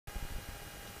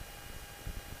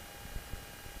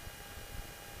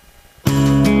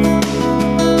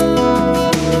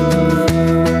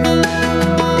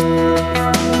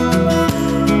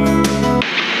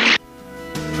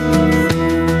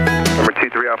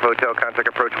Alpha Hotel, contact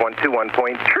approach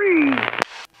 121.3.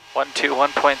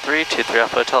 121.3, 23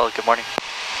 Alpha Hotel, good morning.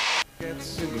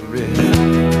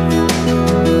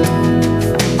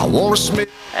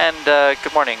 And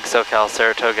good morning, SoCal,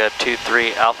 Saratoga,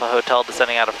 23 Alpha Hotel,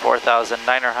 descending out of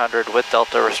 4,900 with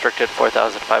Delta restricted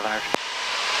 4,500.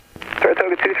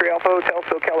 Saratoga 23 Alpha Hotel,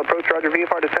 SoCal approach, roger,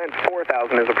 VFR descent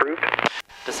 4,000 is approved.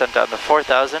 Descent down to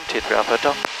 4,000, 23 Alpha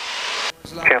Hotel.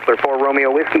 Chancellor 4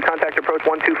 Romeo Whiskey, contact approach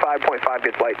 125.5,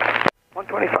 good flight.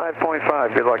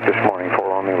 125.5, good luck this morning, 4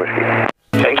 Romeo Whiskey.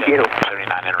 Thank you.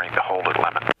 79 entering the hold at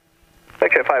lemon.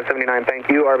 Section 579, thank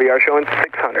you. RVR showing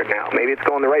 600 now. Maybe it's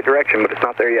going the right direction, but it's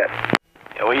not there yet.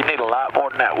 Yeah, well, you need a lot more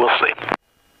than that. We'll see.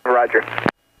 Roger.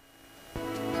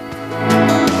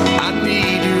 I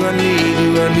need you, I need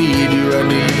you, I need you, I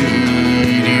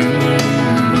need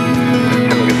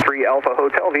you. 3 Alpha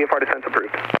Hotel, VFR descent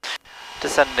approved.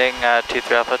 Descending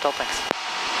 23 Alpha Hotel, thanks.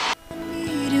 I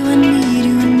need you, I need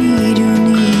you, I need you, I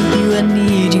need you, I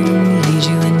need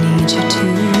you, I need you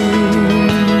too.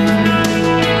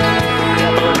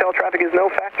 Hotel traffic is no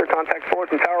factor. Contact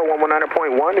Fullerton Tower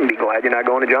 119.1 and be glad you're not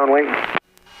going to John Wayne.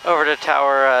 Over to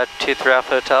Tower 23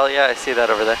 Alpha Hotel, yeah, I see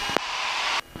that over there.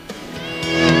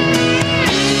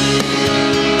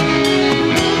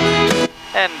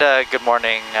 And good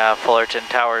morning, Fullerton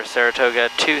Tower, Saratoga,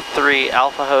 23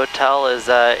 Alpha Hotel is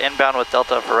inbound with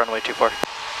Delta for runway 24. This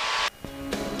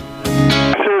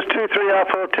is 23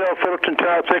 Alpha Hotel, Fullerton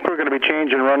Tower. I think we're going to be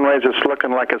changing runways. It's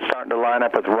looking like it's starting to line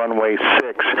up with runway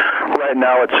 6. Right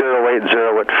now it's 080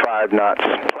 at 5 knots.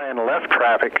 Plan left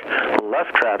traffic,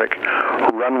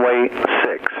 runway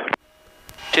 6.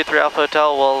 23 Alpha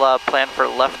Hotel will plan for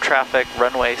left traffic,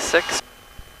 runway 6.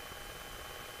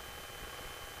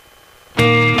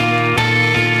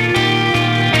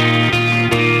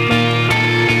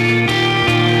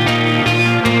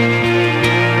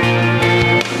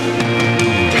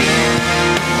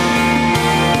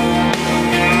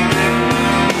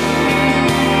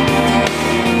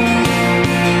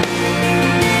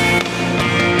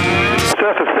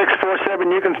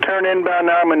 You can turn inbound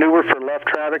now, maneuver for left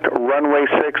traffic, runway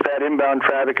 6. That inbound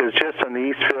traffic is just on the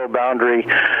Eastfield boundary,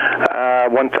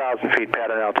 1,000 feet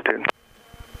pattern altitude.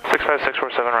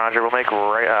 65647, roger. We'll make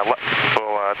right,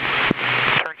 we'll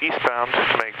turn eastbound to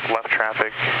make left traffic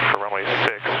for runway 6.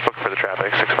 Look for the traffic,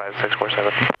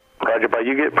 65647. Roger, by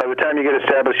the time you get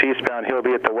established eastbound, he'll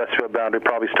be at the Westfield boundary,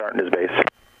 probably starting his base.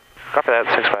 Copy that,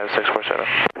 65647.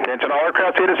 Attention all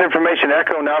aircraft, status information,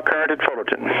 Echo, now current at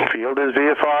Fullerton. Field is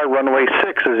VFR, runway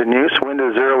 6 is in use, wind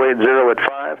is 080 at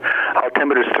 5,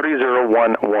 altimeter is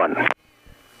 3011.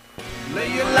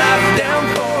 Lay your life down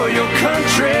for your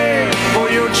country, for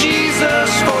your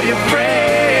Jesus, for your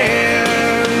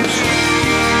friends.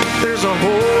 There's a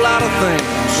whole lot of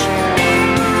things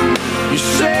you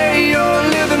say you're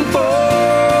living for.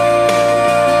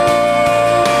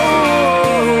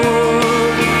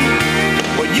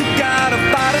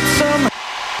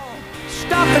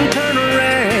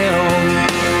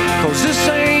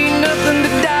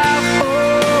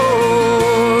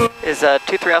 Is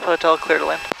 23 Alpha Hotel clear to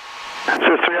land? This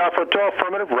is 3 Alpha Hotel,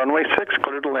 affirmative, runway 6,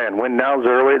 clear to land. Wind now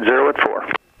 080 at 4.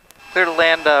 Clear to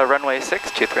land, runway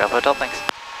 6, 23 Alpha Hotel, thanks.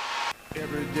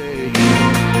 Every day.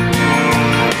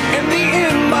 And the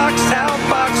inbox,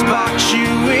 outbox box you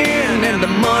in, and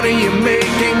the money you make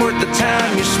ain't worth the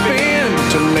time you spend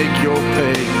to make your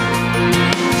pay.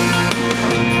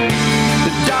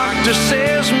 The doctor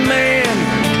says, man,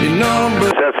 your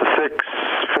number. That's a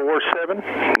 647,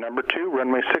 number 2,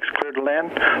 runway 6, clear to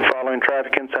land, following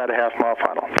traffic inside a half-mile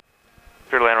final.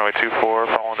 Clear to land, runway 24,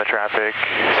 following the traffic,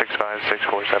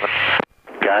 65647.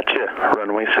 Gotcha,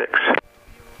 runway 6.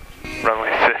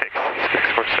 Runway 6,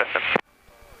 647.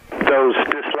 Those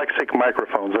dyslexic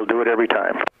microphones, they'll do it every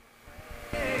time.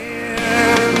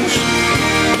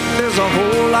 There's a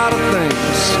whole lot of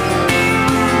things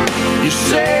you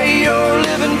say you're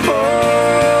living for.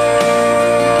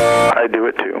 I do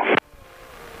it too.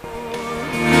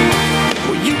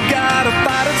 Well, you gotta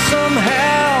fight it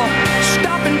somehow.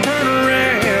 Stop and turn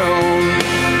around,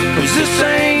 'cause this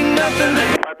ain't nothing to...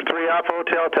 Pipe 3 Alpha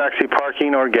Hotel, taxi,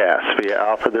 parking, or gas via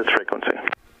Alpha this frequency.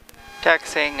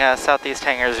 Taxiing southeast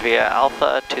hangars via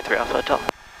Alpha, 23 Alpha Hotel.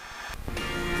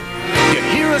 You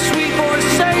hear a sweet voice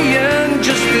saying,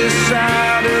 just this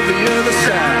side of the other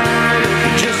side,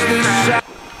 just this side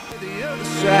of the other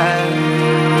side.